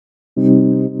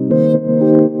Hey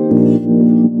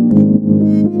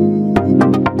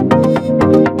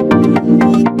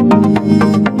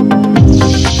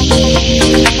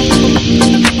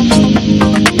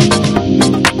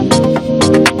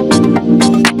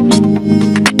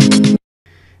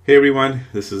everyone,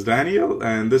 this is Daniel,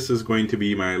 and this is going to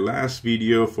be my last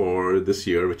video for this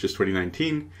year, which is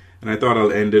 2019, and I thought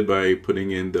I'll end it by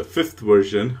putting in the 5th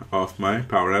version of my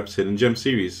Power Apps Hidden Gem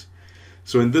series.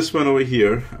 So in this one over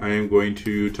here, I am going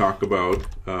to talk about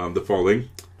the following,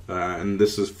 and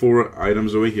this is 4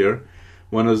 items over here.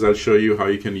 One is I'll show you how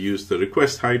you can use the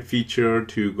RequestHide feature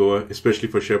to go, especially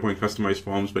for SharePoint customized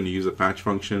forms when you use a patch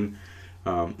function,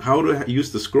 how to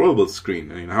use the scrollable screen,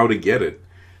 and how to get it.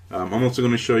 I'm also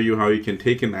going to show you how you can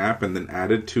take an app and then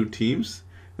add it to Teams,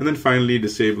 and then finally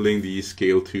disabling the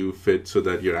scale to fit so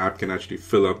that your app can actually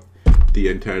fill up the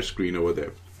entire screen over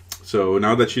there. So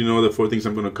now that you know the 4 things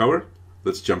I'm going to cover,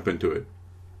 let's jump into it.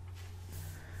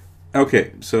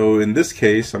 Okay, so in this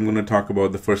case, I'm going to talk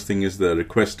about the first thing is the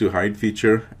request to hide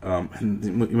feature. And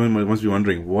you must be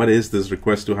wondering, what is this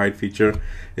request to hide feature?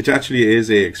 It actually is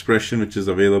a expression which is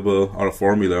available, or a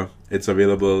formula. It's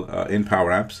available in Power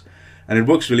Apps. And it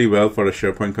works really well for a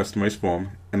SharePoint customized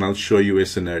form, and I'll show you a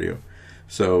scenario.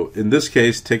 So in this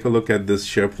case, take a look at this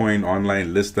SharePoint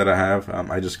online list that I have.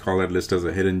 I just call that list as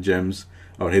a hidden gems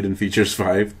or hidden features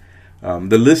 5.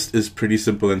 The list is pretty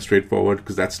simple and straightforward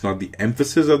because that's not the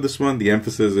emphasis of this one. The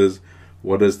emphasis is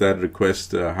what does that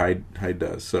request hide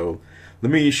does. So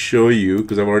let me show you,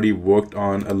 because I've already worked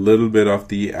on a little bit of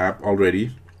the app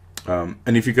already.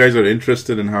 And if you guys are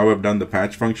interested in how I've done the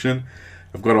patch function,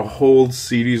 I've got a whole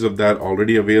series of that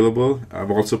already available. I've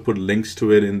also put links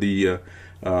to it in the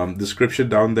description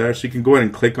down there, so you can go ahead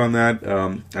and click on that.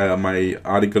 My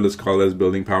article is called as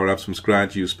Building Power Apps from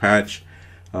Scratch, Use Patch.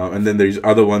 And then there's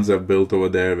other ones I've built over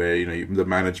there where you the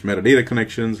manage metadata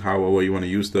connections, however you want to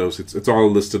use those. It's all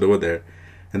listed over there.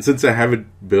 And since I have it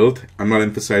built, I'm not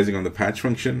emphasizing on the patch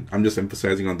function. I'm just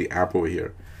emphasizing on the app over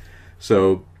here.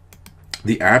 So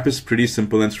the app is pretty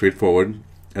simple and straightforward.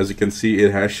 As you can see,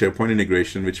 it has SharePoint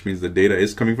integration, which means the data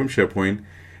is coming from SharePoint.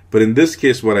 But in this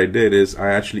case, what I did is I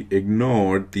actually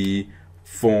ignored the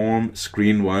form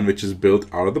screen 1, which is built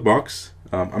out of the box.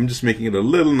 I'm just making it a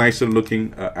little nicer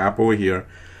looking app over here.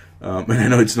 And I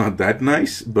know it's not that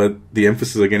nice, but the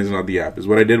emphasis again is not the app. Is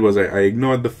what I did was I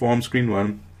ignored the form screen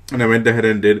 1, and I went ahead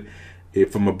and did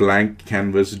from a blank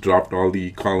canvas, dropped all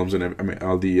the columns and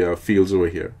all the fields over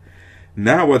here.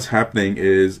 Now what's happening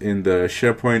is in the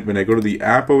SharePoint, when I go to the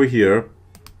app over here,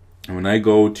 and when I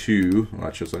go to, well,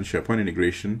 that's just on SharePoint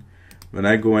integration, when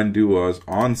I go and do was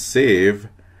on save,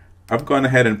 I've gone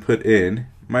ahead and put in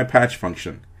my patch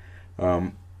function.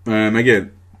 And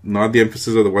again, not the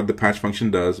emphasis of what the patch function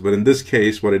does, but in this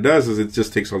case, what it does is it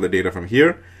just takes all the data from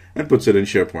here and puts it in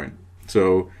SharePoint.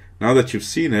 So now that you've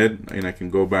seen it, and I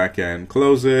can go back and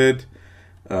close it,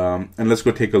 and let's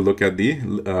go take a look at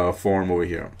the form over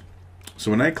here.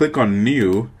 So when I click on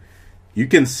new, you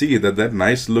can see that that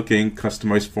nice looking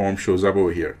customized form shows up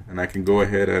over here. And I can go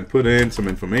ahead and put in some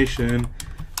information.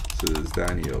 This is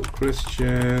Daniel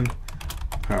Christian,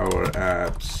 Power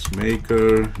Apps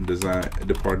Maker, Design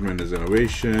Department is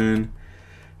Innovation,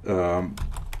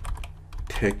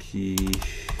 Techie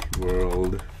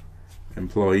World,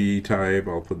 Employee type,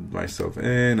 I'll put myself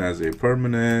in as a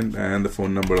permanent, and the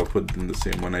phone number I'll put in the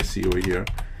same one I see over here.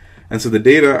 And so the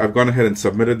data, I've gone ahead and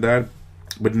submitted that.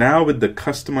 But now with the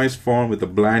customized form with a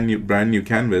brand new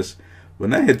canvas,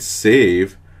 when I hit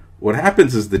save, what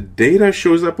happens is the data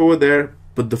shows up over there,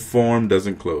 but the form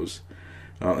doesn't close.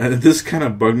 And this kind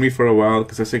of bugged me for a while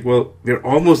because I was like, well, we're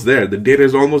almost there. The data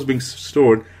is almost being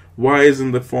stored. Why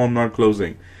isn't the form not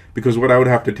closing? Because what I would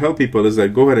have to tell people is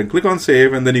that go ahead and click on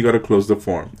save, and then you got to close the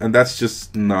form. And that's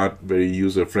just not very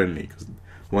user friendly, because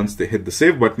once they hit the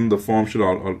save button, the form should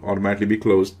automatically be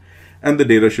closed, and the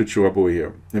data should show up over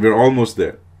here. And we're almost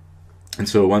there. And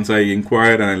so once I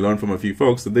inquired and I learned from a few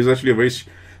folks that there's actually a very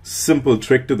simple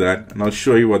trick to that, and I'll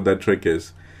show you what that trick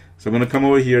is. So I'm going to come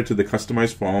over here to the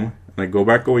customized form, and I go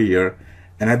back over here,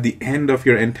 and at the end of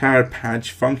your entire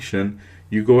patch function,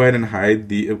 you go ahead and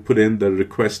put in the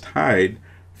RequestHide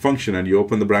function, and you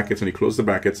open the brackets and you close the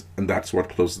brackets, and that's what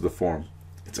closes the form.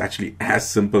 It's actually as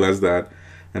simple as that,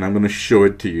 and I'm going to show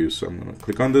it to you. So I'm going to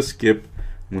click on the skip.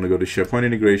 I'm going to go to SharePoint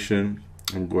integration.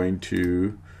 I'm going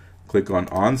to click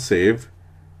on save,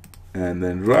 and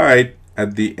then right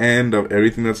at the end of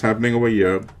everything that's happening over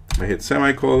here, I hit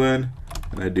semicolon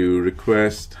and I do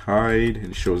request hide, and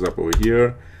it shows up over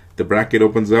here. The bracket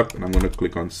opens up, and I'm going to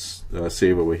click on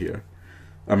save over here.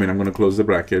 I'm going to close the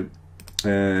bracket,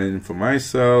 and for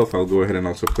myself, I'll go ahead and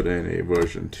also put in a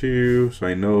version 2, so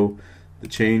I know the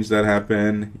change that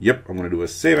happened. Yep, I'm going to do a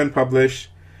save and publish.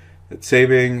 It's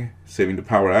saving to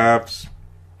Power Apps,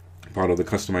 part of the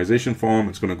customization form.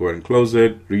 It's going to go ahead and close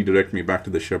it, redirect me back to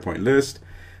the SharePoint list.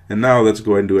 And now let's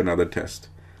go ahead and do another test.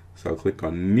 So I'll click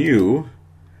on New.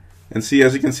 And see,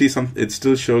 as you can see, it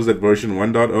still shows that version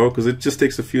 1.0 because it just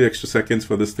takes a few extra seconds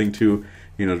for this thing to,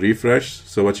 refresh.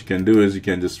 So what you can do is you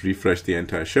can just refresh the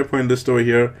entire SharePoint list over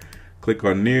here. Click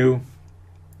on New,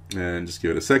 and just give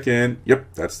it a second.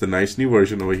 Yep, that's the nice new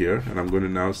version over here. And I'm going to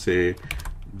now say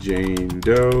Jane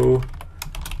Doe,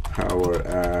 Power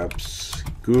Apps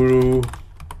Guru.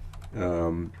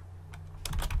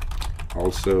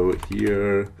 Also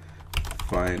here,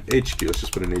 find HQ. Let's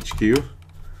just put an HQ.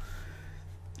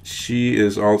 She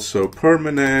is also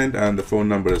permanent, and the phone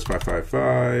number is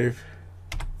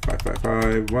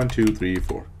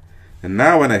 555-555-1234. And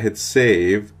now when I hit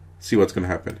save, see what's going to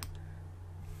happen.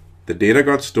 The data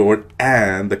got stored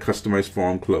and the customized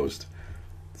form closed.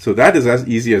 So that is as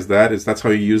easy as that. That's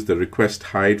how you use the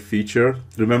RequestHide feature.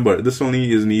 Remember, this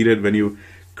only is needed when you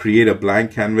create a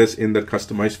blank canvas in the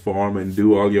customized form and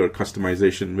do all your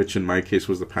customization, which in my case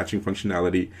was the patching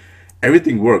functionality.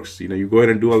 Everything works. You go ahead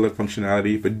and do all that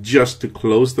functionality, but just to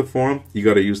close the form, you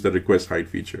got to use the RequestHide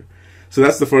feature. So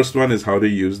that's the first one, is how to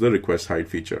use the RequestHide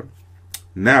feature.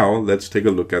 Now let's take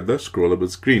a look at the scrollable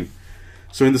screen.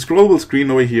 So in the scrollable screen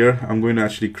over here, I'm going to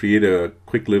actually create a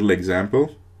quick little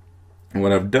example. And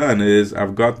what I've done is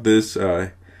I've got this,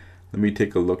 let me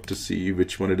take a look to see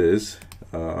which one it is.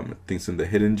 I think it's in the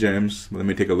hidden gems. Let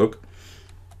me take a look.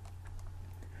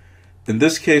 In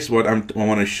this case, what I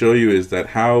want to show you is that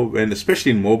how, and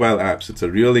especially in mobile apps, it's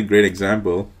a really great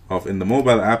example of, in the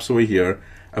mobile apps over here,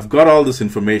 I've got all this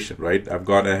information, right? I've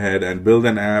gone ahead and built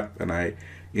an app, and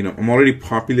I'm already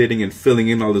populating and filling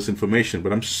in all this information,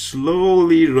 but I'm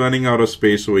slowly running out of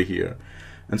space over here.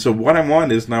 And so what I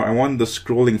want is, now I want the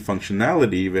scrolling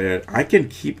functionality where I can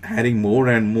keep adding more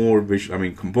and more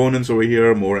components over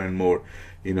here, more and more,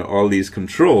 all these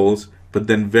controls, but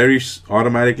then very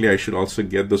automatically I should also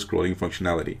get the scrolling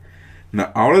functionality.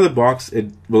 Now out of the box,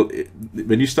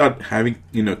 when you start having,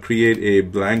 create a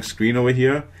blank screen over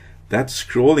here, that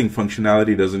scrolling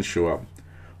functionality doesn't show up.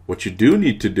 What you do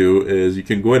need to do is you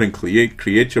can go ahead and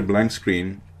create your blank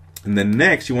screen, and then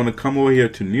next you want to come over here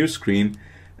to new screen,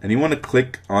 and you want to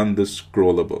click on the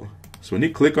scrollable. So when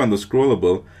you click on the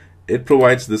scrollable, it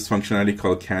provides this functionality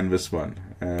called Canvas 1,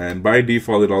 and by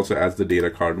default it also adds the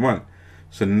data card 1.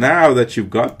 So now that you've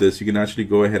got this, you can actually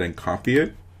go ahead and copy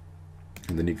it,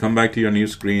 and then you come back to your new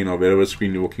screen or wherever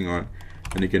screen you're working on,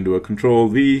 and you can do a Control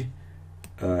V,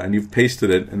 and you've pasted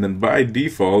it, and then by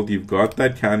default you've got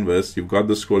that canvas, you've got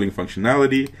the scrolling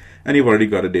functionality, and you've already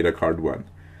got a data card 1.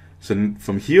 So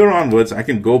from here onwards, I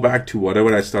can go back to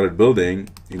whatever I started building,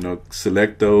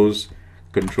 select those,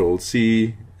 Control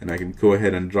C, and I can go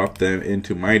ahead and drop them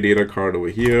into my data card over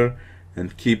here,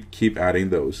 and keep adding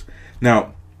those.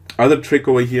 Now, other trick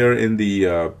over here in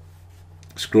the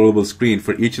scrollable screen,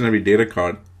 for each and every data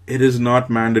card, it is not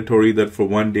mandatory that for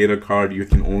one data card you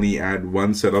can only add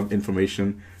one set of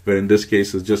information, where in this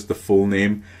case is just the full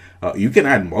name. You can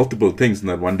add multiple things in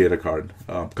that one data card.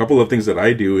 A couple of things that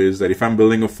I do is that if I'm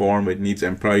building a form, it needs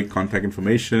employee contact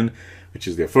information, which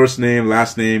is their first name,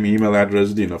 last name, email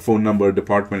address, phone number,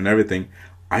 department, and everything.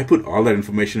 I put all that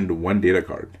information into one data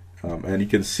card, and you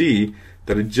can see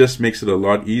that it just makes it a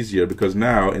lot easier, because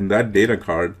now in that data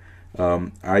card,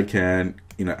 I can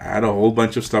add a whole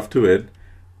bunch of stuff to it,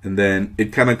 and then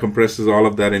it kind of compresses all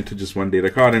of that into just one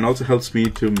data card, and also helps me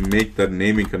to make that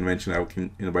naming convention. I can,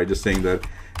 by just saying that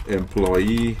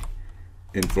employee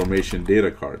information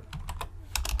data card.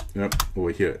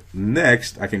 Over here.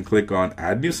 Next, I can click on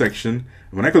Add New Section.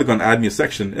 When I click on Add New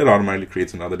Section, it automatically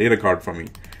creates another data card for me,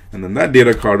 and then that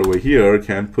data card over here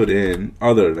can put in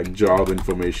other, like job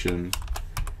information.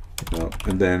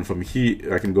 And then from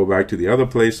here, I can go back to the other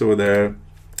place over there.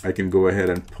 I can go ahead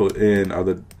and put in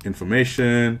other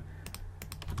information,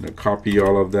 copy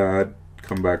all of that,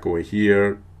 come back over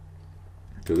here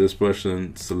to this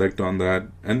person, select on that,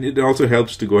 and it also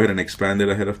helps to go ahead and expand it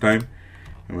ahead of time.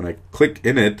 And when I click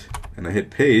in it and I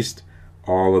hit paste,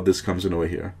 all of this comes in over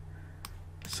here.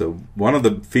 So one of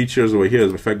the features over here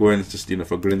is, if I go in and just,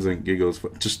 for grins and giggles,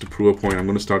 just to prove a point, I'm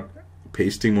going to start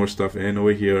pasting more stuff in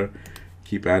over here,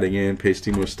 keep adding in,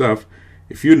 pasting more stuff.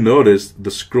 If you notice, the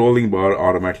scrolling bar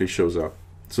automatically shows up.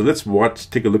 So let's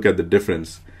take a look at the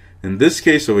difference. In this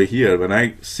case over here, when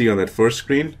I see on that first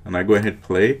screen and I go ahead and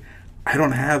play, I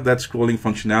don't have that scrolling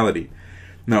functionality.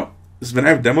 Now, when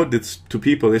I've demoed this to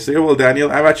people, they say, oh, well, Daniel,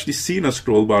 I've actually seen a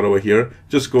scroll bar over here.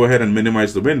 Just go ahead and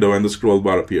minimize the window and the scroll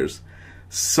bar appears.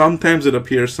 Sometimes it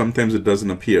appears, sometimes it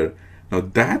doesn't appear. Now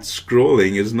that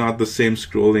scrolling is not the same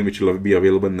scrolling which will be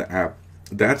available in the app.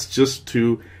 That's just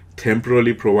to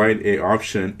temporarily provide a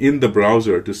option in the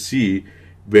browser to see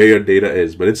where your data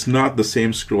is. But it's not the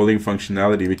same scrolling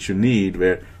functionality which you need,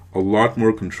 where a lot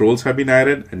more controls have been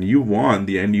added and you want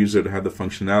the end user to have the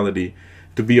functionality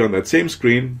to be on that same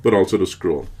screen but also to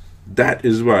scroll. That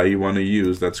is why you want to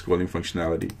use that scrolling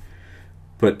functionality.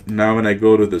 But now when I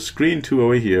go to the screen 2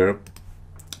 over here,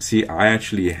 see, I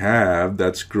actually have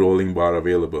that scrolling bar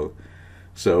available.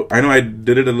 So I know I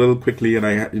did it a little quickly and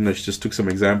I just took some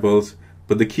examples,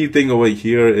 but the key thing over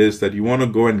here is that you want to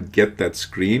go and get that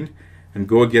screen and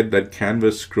go get that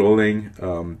canvas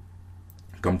scrolling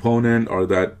component or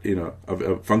that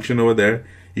a function over there.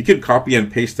 You can copy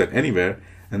and paste that anywhere,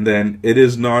 and then it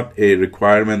is not a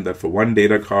requirement that for one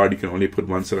data card you can only put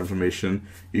one set of information.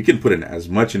 You can put in as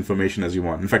much information as you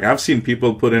want. In fact, I've seen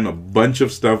people put in a bunch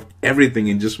of stuff, everything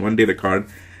in just one data card,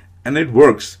 and it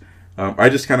works. I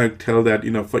just kind of tell that,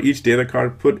 for each data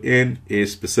card, put in a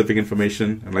specific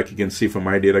information. And like you can see for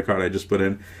my data card, I just put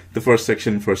in the first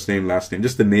section, first name, last name,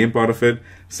 just the name part of it.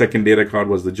 Second data card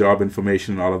was the job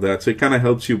information and all of that. So it kind of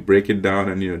helps you break it down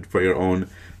and, for your own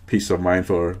peace of mind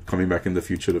for coming back in the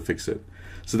future to fix it.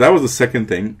 So that was the second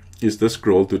thing, is the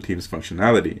scroll to Teams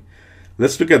functionality.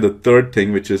 Let's look at the third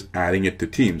thing, which is adding it to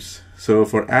Teams. So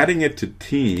for adding it to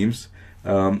Teams,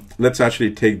 let's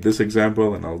actually take this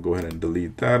example, and I'll go ahead and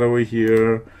delete that over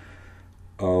here.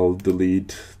 I'll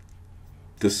delete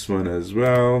this one as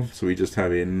well, so we just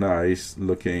have a nice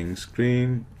looking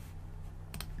screen.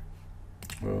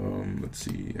 Let's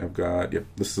see, I've got, yep,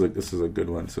 this is a good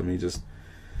one. So let me just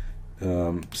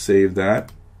save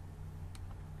that.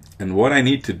 And what I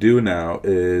need to do now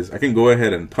is I can go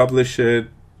ahead and publish it.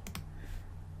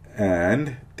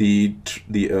 And the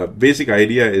basic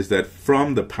idea is that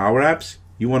from the Power Apps,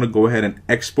 you want to go ahead and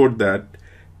export that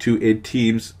to a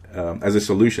Teams as a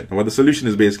solution. And what the solution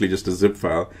is basically just a zip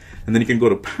file. And then you can go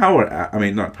to not Power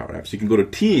Apps, you can go to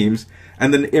Teams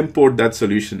and then import that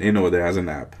solution in over there as an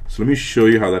app. So let me show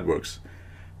you how that works.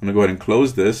 I'm going to go ahead and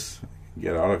close this,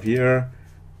 get out of here.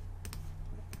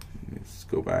 Let's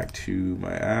go back to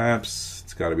my apps.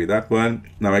 It's got to be that one.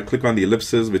 Now I click on the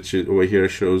ellipses, which over here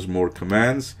shows more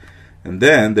commands. And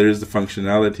then there is the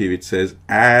functionality which says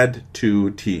add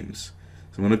to Teams.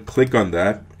 So I'm going to click on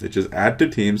that, which is add to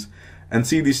Teams, and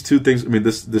see these two things. I mean,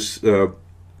 this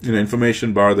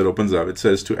information bar that opens up. It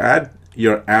says to add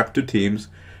your app to Teams,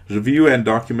 review and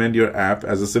document your app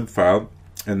as a zip file,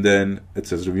 and then it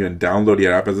says review and download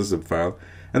your app as a zip file,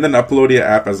 and then upload your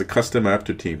app as a custom app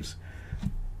to Teams.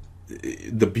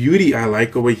 The beauty I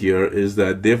like over here is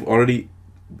that they've already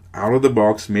out of the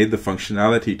box made the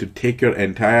functionality to take your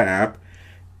entire app.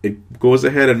 It goes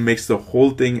ahead and makes the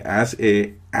whole thing as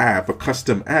a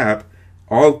custom app,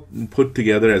 all put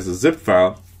together as a zip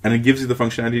file, and it gives you the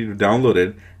functionality to download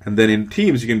it. And then in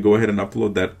Teams, you can go ahead and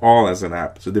upload that all as an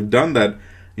app. So they've done that,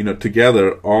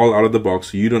 together, all out of the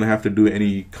box, so you don't have to do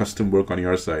any custom work on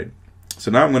your side.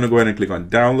 So now I'm going to go ahead and click on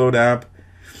Download App.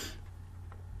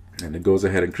 And it goes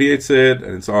ahead and creates it,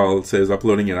 and it says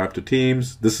uploading your app to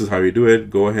Teams. This is how you do it.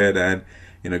 Go ahead and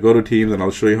go to Teams, and I'll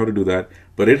show you how to do that.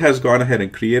 But it has gone ahead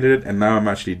and created it, and now I'm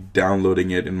actually downloading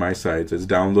it in my side. So it's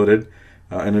downloaded,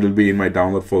 and it'll be in my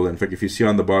download folder. In fact, if you see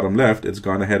on the bottom left, it's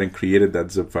gone ahead and created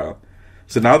that zip file.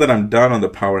 So now that I'm done on the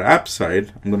Power App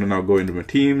side, I'm going to now go into my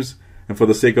Teams. And for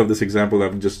the sake of this example,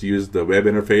 I've just used the web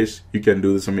interface. You can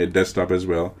do this on your desktop as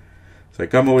well. So I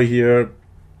come over here.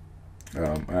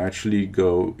 I actually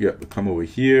come over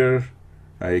here.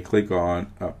 I click on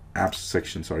apps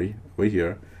section, over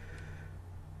here,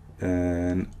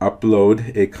 and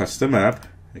upload a custom app.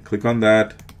 I click on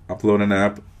that, upload an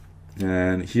app,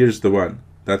 and here's the one.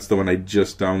 That's the one I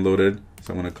just downloaded.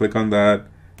 So I'm going to click on that,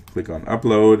 click on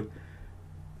upload,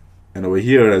 and over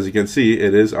here, as you can see,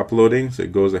 it is uploading. So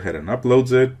it goes ahead and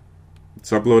uploads it.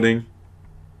 It's uploading.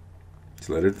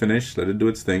 So let it finish, let it do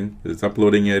its thing. It's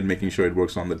uploading it, making sure it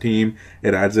works on the team.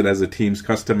 It adds it as a Teams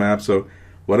custom app. So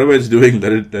whatever it's doing,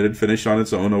 let it finish on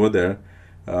its own over there.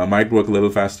 Might work a little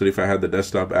faster if I had the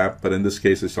desktop app, but in this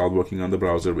case, it's all working on the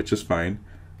browser, which is fine.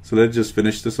 So let's just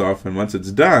finish this off, and once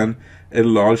it's done,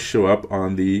 it'll all show up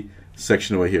on the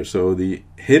section over here. So the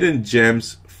Hidden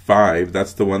Gems 5,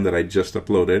 that's the one that I just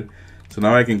uploaded. So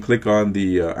now I can click on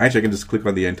the, actually I can just click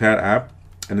on the entire app,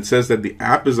 and it says that the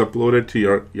app is uploaded to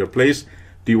your place.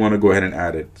 Do you want to go ahead and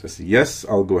add it? So I say yes,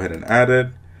 I'll go ahead and add it.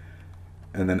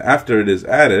 And then after it is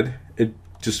added, it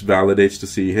just validates to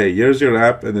see, hey, here's your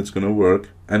app and it's going to work.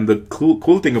 And the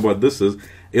cool thing about this is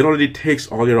it already takes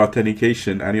all your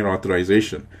authentication and your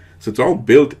authorization. So it's all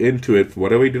built into it.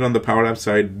 Whatever you did on the Power App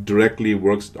side directly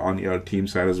works on your team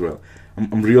side as well.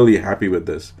 I'm really happy with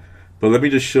this. But let me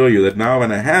just show you that now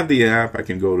when I have the app, I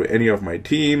can go to any of my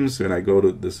teams. When I go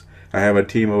to this, I have a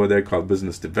team over there called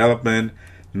Business Development.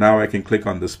 Now I can click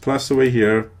on this plus over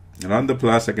here, and on the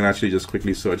plus I can actually just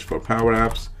quickly search for Power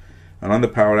Apps. And on the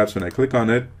Power Apps, when I click on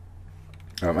it,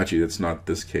 actually that's not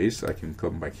this case. I can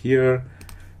come back here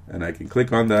and I can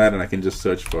click on that and I can just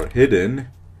search for Hidden,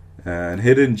 and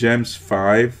Hidden Gems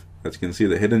 5. As you can see,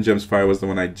 the Hidden Gems 5 was the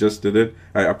one I just did it.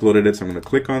 I uploaded it, so I'm going to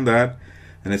click on that.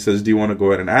 And it says, do you want to go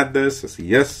ahead and add this? I say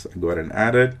yes. I go ahead and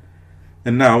add it.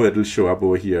 And now it will show up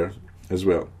over here as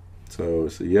well. So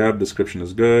yeah, description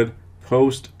is good.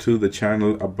 Post to the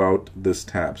channel about this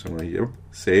tab. So I'm going to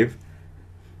save.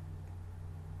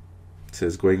 It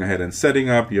says going ahead and setting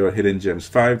up your Hidden Gems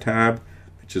 5 tab,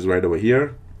 which is right over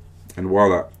here. And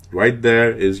voila, right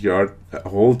there is your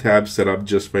whole tab set up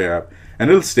just for your app. And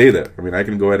it'll stay there. I mean, I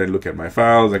can go ahead and look at my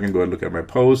files, I can go and look at my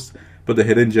posts, but the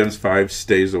Hidden Gems 5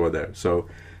 stays over there. So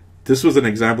this was an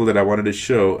example that I wanted to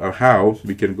show of how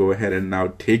we can go ahead and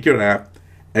now take your app,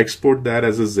 export that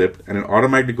as a zip, and it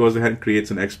automatically goes ahead and creates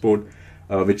an export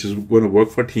which is going to work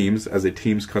for Teams as a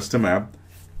Teams custom app.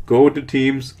 Go to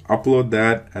Teams, upload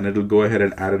that, and it'll go ahead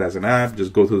and add it as an app.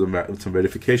 Just go through some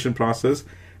verification process,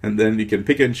 and then you can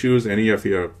pick and choose any of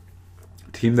your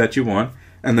team that you want,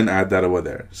 and then add that over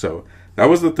there. So that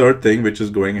was the third thing, which is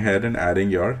going ahead and adding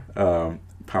your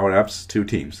Power Apps to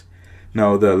Teams.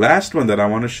 Now the last one that I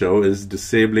want to show is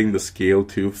disabling the scale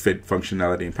to fit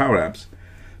functionality in Power Apps.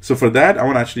 So for that, I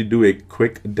want to actually do a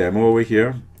quick demo over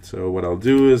here. So what I'll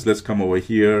do is let's come over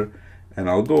here and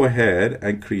I'll go ahead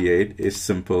and create a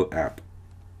simple app.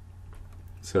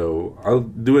 So I'll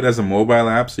do it as a mobile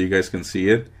app so you guys can see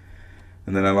it.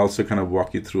 And then I'll also kind of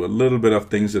walk you through a little bit of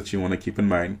things that you want to keep in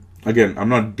mind. Again, I'm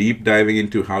not deep diving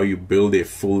into how you build a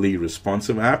fully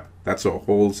responsive app. That's a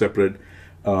whole separate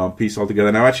piece altogether.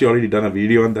 And I've actually already done a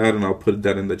video on that, and I'll put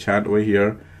that in the chat over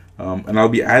here. And I'll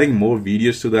be adding more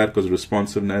videos to that because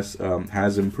responsiveness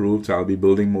has improved. So I'll be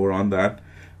building more on that.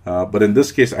 But in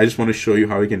this case, I just want to show you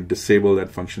how we can disable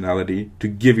that functionality to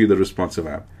give you the responsive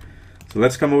app. So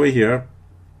let's come over here,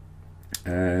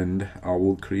 and I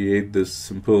will create this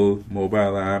simple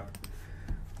mobile app.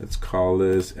 Let's call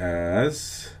this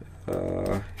as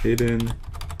Hidden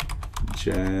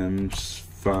Gems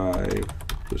 5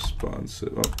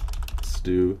 responsive. Oh, let's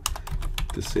do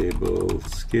disable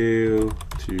scale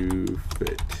to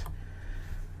fit.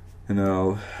 And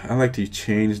I like to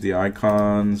change the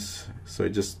icons so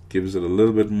it just gives it a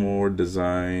little bit more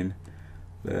design.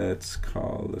 Let's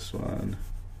call this one,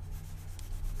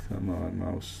 come on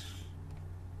mouse,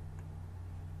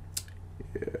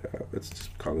 yeah, let's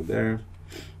just call it there.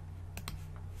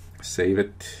 Save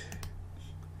it.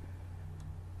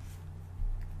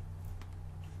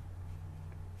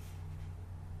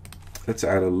 Let's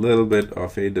add a little bit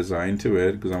of a design to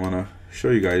it because I want to show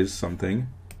you guys something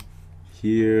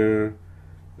here.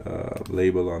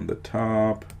 Label on the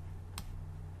top,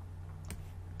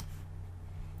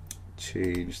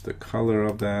 change the color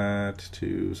of that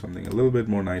to something a little bit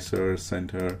more nicer.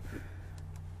 Center,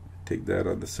 take that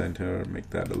on the center, make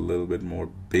that a little bit more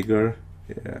bigger.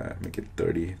 Yeah, make it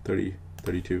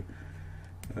 32.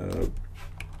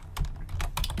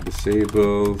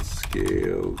 Disable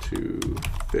scale to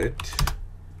fit.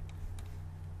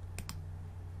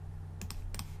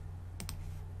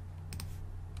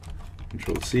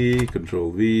 Control C,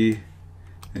 Control V,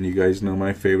 and you guys know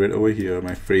my favorite over here.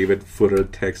 My favorite footer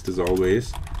text is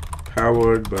always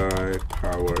powered by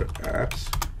Power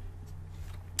Apps.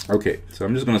 Okay, so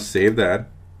I'm just going to save that.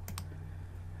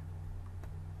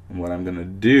 And what I'm going to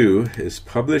do is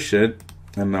publish it,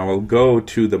 and now I'll go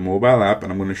to the mobile app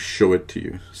and I'm going to show it to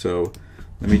you. So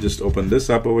let me just open this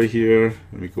up over here.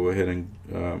 Let me go ahead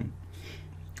and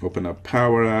open up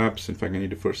Power Apps. In fact, I need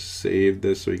to first save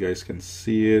this so you guys can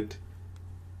see it.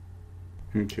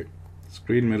 Okay,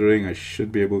 screen mirroring, I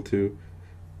should be able to.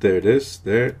 There it is,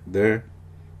 there.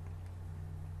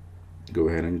 Go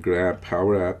ahead and grab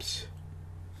Power Apps.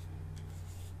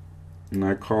 And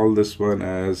I call this one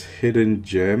as Hidden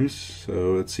Gems.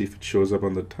 So let's see if it shows up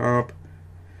on the top.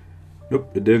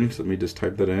 Nope, it didn't. So let me just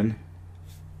type that in.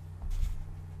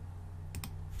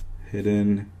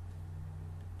 Hidden.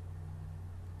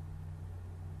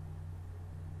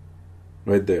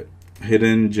 Right there.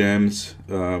 Hidden Gems,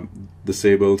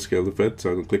 disable scale to fit.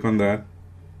 So I'll click on that.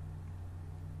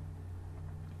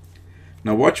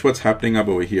 Now watch what's happening up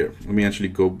over here. Let me actually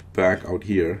go back out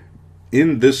here.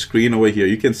 In this screen over here,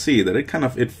 you can see that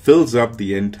it fills up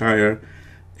the entire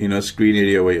screen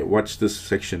area over here. Watch this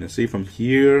section. You see from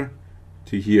here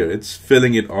to here, it's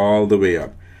filling it all the way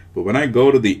up. But when I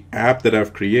go to the app that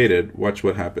I've created, watch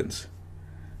what happens.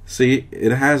 See,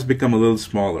 it has become a little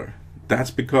smaller. That's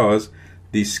because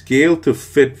the scale to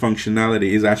fit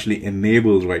functionality is actually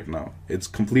enabled right now. It's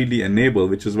completely enabled,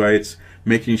 which is why it's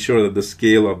making sure that the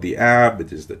scale of the app,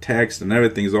 which is the text and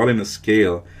everything, is all in a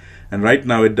scale. And right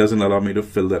now it doesn't allow me to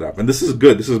fill that up. And this is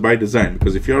good. This is by design,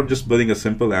 because if you're just building a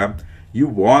simple app, you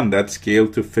want that scale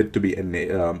to fit to be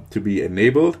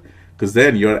enabled, because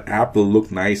then your app will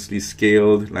look nicely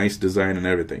scaled, nice design and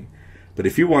everything. But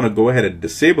if you want to go ahead and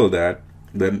disable that,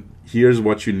 then here's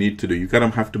what you need to do. You kind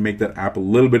of have to make that app a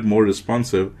little bit more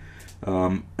responsive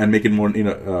and make it more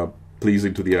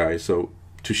pleasing to the eye. So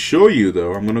to show you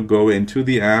though, I'm going to go into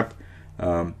the app.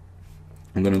 I'm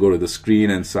going to go to the screen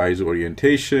and size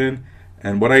orientation,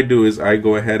 and what I do is I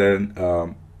go ahead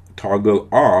and toggle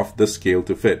off the scale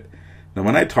to fit. Now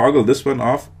when I toggle this one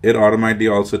off, it automatically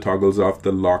also toggles off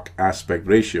the lock aspect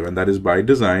ratio, and that is by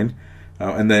design.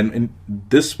 And then in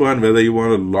this one, whether you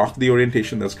want to lock the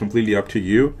orientation, that's completely up to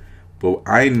you. But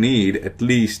I need at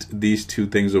least these two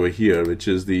things over here, which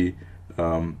is the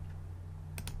at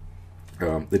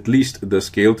least the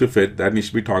scale to fit. That needs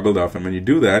to be toggled off, and when you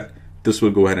do that, this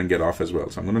will go ahead and get off as well.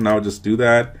 So I'm going to now just do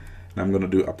that, and I'm going to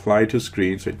do apply to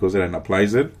screen, so it goes ahead and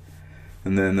applies it.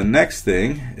 And then the next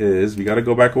thing is we got to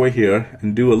go back over here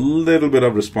and do a little bit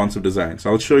of responsive design. So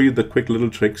I'll show you the quick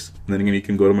little tricks, and then you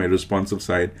can go to my responsive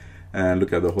side and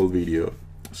look at the whole video.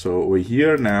 So over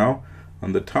here now,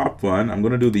 on the top one, I'm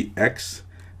going to do the X,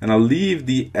 and I'll leave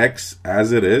the X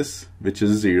as it is, which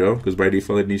is 0, because by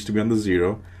default it needs to be on the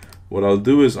 0. What I'll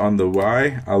do is on the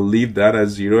Y, I'll leave that as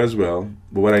 0 as well.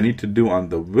 But what I need to do on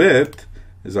the width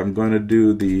is I'm going to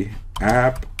do the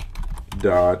app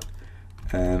dot,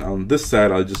 and on this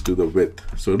side I'll just do the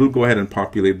width. So it'll go ahead and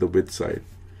populate the width side.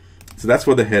 So that's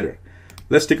for the header.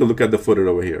 Let's take a look at the footer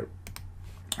over here.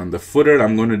 On the footer,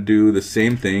 I'm going to do the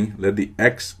same thing. Let the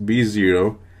X be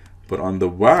 0. But on the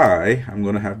Y, I'm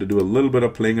going to have to do a little bit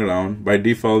of playing around. By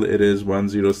default, it is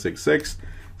 1066.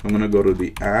 I'm going to go to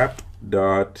the app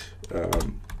dot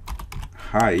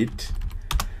height.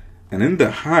 And in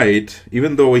the height,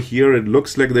 even though over here it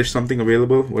looks like there's something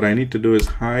available, what I need to do is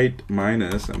height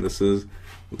minus, and this is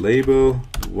label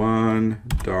 1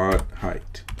 dot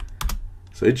height.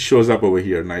 So it shows up over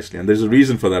here nicely, and there's a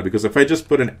reason for that, because if I just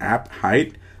put an app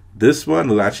height, this one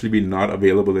will actually be not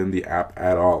available in the app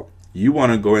at all. You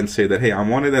want to go and say that, hey, I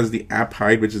want it as the app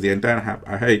height, which is the entire app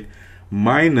height,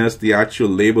 minus the actual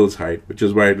labels height, which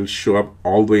is why it will show up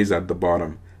always at the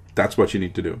bottom. That's what you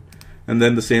need to do. And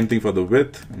then the same thing for the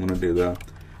width. I'm going to do the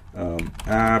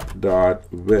app dot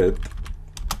width,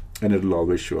 and it'll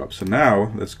always show up. So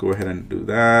now let's go ahead and do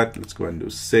that. Let's go ahead and do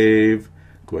save,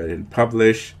 go ahead and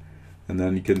publish, and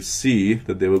then you can see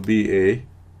that there will be a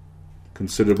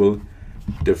considerable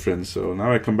difference. So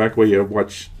now I come back over here,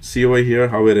 see over here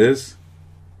how it is.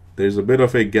 There's a bit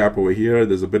of a gap over here,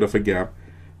 there's a bit of a gap.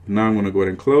 Now I'm going to go ahead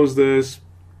and close this,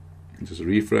 just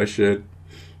refresh it,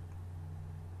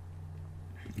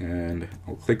 and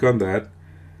I'll click on that.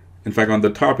 In fact, on the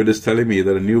top it is telling me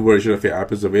that a new version of your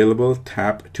app is available.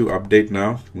 Tap to update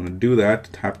now. I'm going to do that,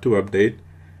 tap to update,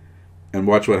 and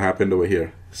watch what happened over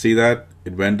here. See that?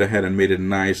 It went ahead and made it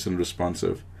nice and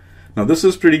responsive. Now this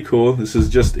is pretty cool. This is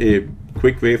just a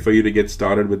quick way for you to get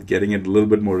started with getting it a little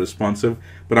bit more responsive,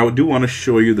 but I do want to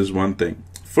show you this one thing.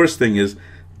 First thing is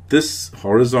this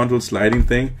horizontal sliding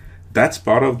thing, that's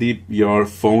part of your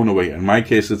phone over here. In my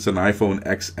case, it's an iPhone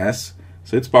XS.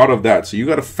 So it's part of that. So you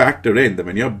got to factor in that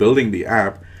when you're building the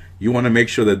app, you want to make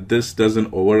sure that this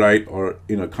doesn't overwrite or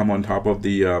come on top of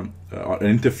the or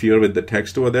interfere with the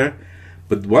text over there.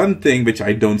 But one thing which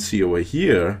I don't see over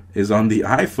here is on the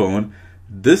iPhone,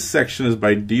 this section is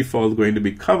by default going to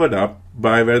be covered up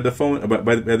by where the phone, by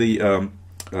where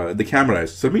the camera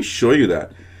is. So let me show you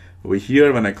that. Over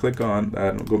here, when I click on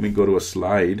that, let me go to a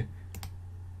slide.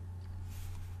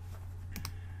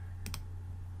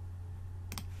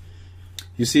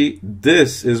 You see,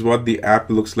 this is what the app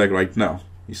looks like right now.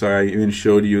 You saw I even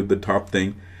showed you the top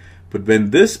thing. But when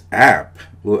this app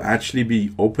will actually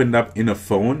be opened up in a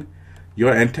phone,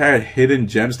 your entire hidden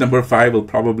gems number 5 will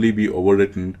probably be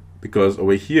overwritten, because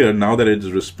over here, now that it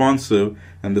is responsive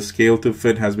and the scale to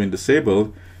fit has been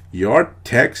disabled, your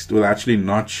text will actually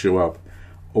not show up.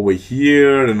 Over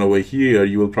here and over here,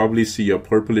 you will probably see a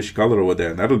purplish color over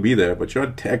there, and that'll be there, but your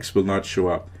text will not show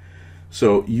up.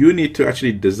 So you need to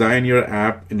actually design your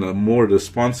app in a more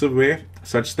responsive way,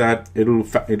 such that it'll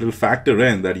factor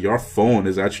in that your phone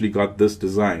has actually got this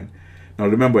design. Now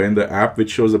remember, in the app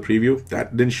which shows a preview,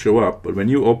 that didn't show up, but when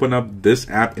you open up this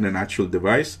app in an actual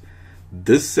device,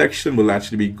 this section will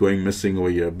actually be going missing over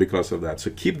here because of that.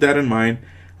 So keep that in mind,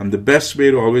 and the best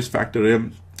way to always factor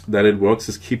in that it works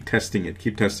is keep testing it,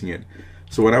 keep testing it.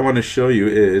 So what I want to show you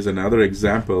is another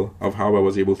example of how I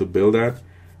was able to build that.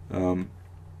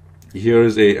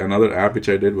 Here's another app which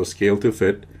I did was scale to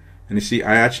fit. And you see,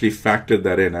 I actually factored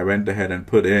that in. I went ahead and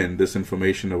put in this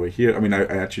information over here. I mean, I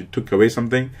actually took away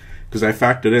something because I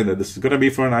factored in that this is going to be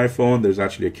for an iPhone. There's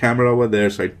actually a camera over there,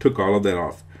 so I took all of that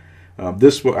off.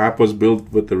 This app was built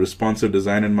with the responsive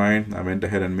design in mind. I went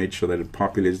ahead and made sure that it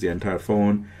populates the entire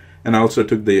phone. And I also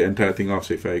took the entire thing off,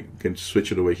 so if I can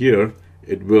switch it over here,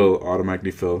 it will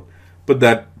automatically fill. But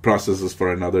that process is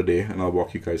for another day, and I'll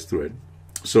walk you guys through it.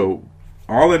 So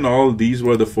all in all, these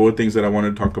were the 4 things that I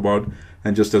wanted to talk about.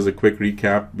 And just as a quick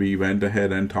recap, we went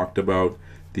ahead and talked about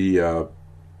the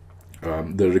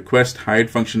request hide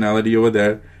functionality over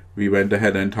there. We went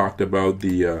ahead and talked about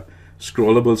the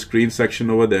scrollable screen section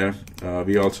over there.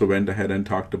 We also went ahead and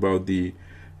talked about the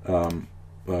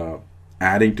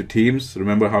adding to Teams.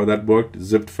 Remember how that worked?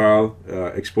 Zipped file,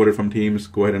 exported from Teams,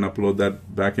 go ahead and upload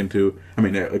that back into,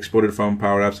 exported from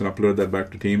Power Apps and upload that back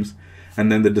to Teams.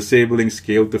 And then the disabling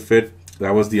scale to fit,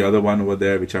 that was the other one over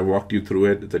there, which I walked you through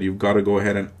it, that you've got to go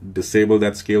ahead and disable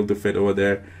that scale to fit over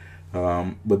there.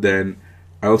 But then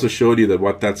I also showed you that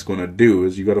what that's going to do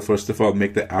is you got to first of all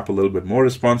make the app a little bit more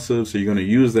responsive. So you're going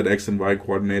to use that X and Y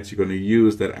coordinates. You're going to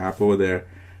use that app over there.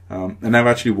 And I've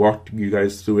actually walked you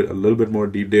guys through it a little bit more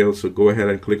detail. So go ahead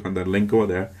and click on that link over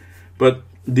there. But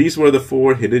these were the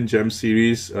 4 hidden gem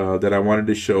series that I wanted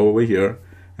to show over here.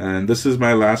 And this is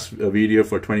my last video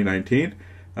for 2019.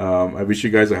 I wish you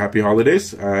guys a happy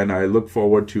holidays, and I look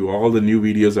forward to all the new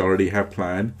videos I already have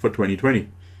planned for 2020.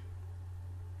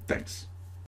 Thanks.